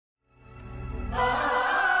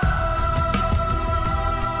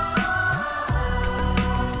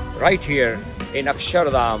right here in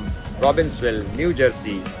Aksharadham, Robbinsville, New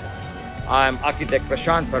Jersey. I am architect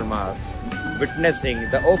Prashant Parmar, witnessing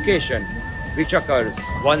the occasion which occurs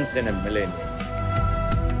once in a millennium.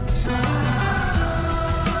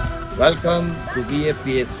 Welcome to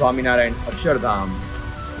BFPA Swamynarayan Aksharadham,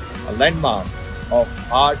 a landmark of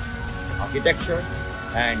art, architecture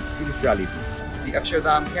and spirituality. The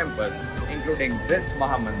Aksharadham campus, including this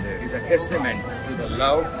Mahamandir, is a testament to the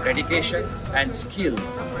love, dedication and skill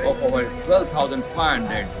of over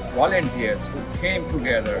 12,500 volunteers who came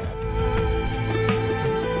together.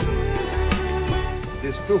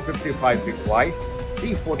 This 255 feet wide,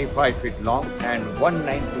 345 feet long and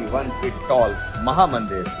 191 feet tall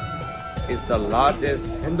Mahamandir is the largest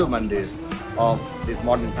Hindu mandir of these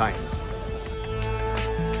modern times.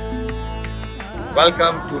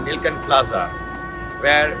 Welcome to Nilkant Plaza,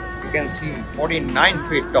 where you can see 49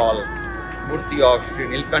 feet tall Murti of Sri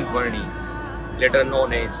Nilkant Varni, later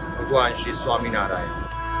known as Bhagwan Sri Swamynarayan.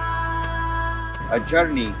 A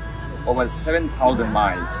journey over 7,000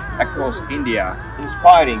 miles across India,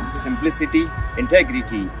 inspiring simplicity,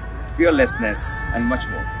 integrity, fearlessness and much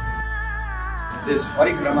more. This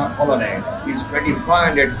Parikrama colonnade is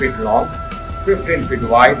 2,500 feet long, 15 feet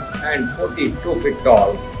wide and 42 feet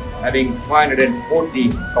tall, having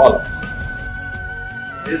 540 columns.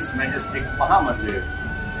 This majestic Mahamandir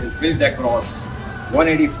is built across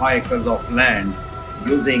 185 acres of land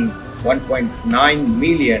using 1.9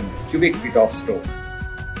 million cubic feet of stone.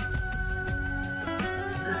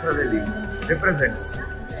 This Haveli represents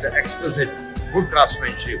the exquisite wood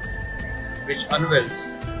craftsmanship which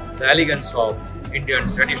unveils the elegance of Indian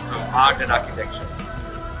traditional art and architecture.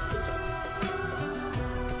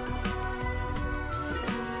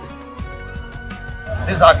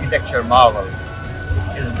 This architecture marvel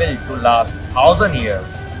is built to last 1,000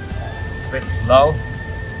 years with love,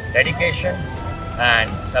 dedication and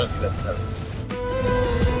selfless service.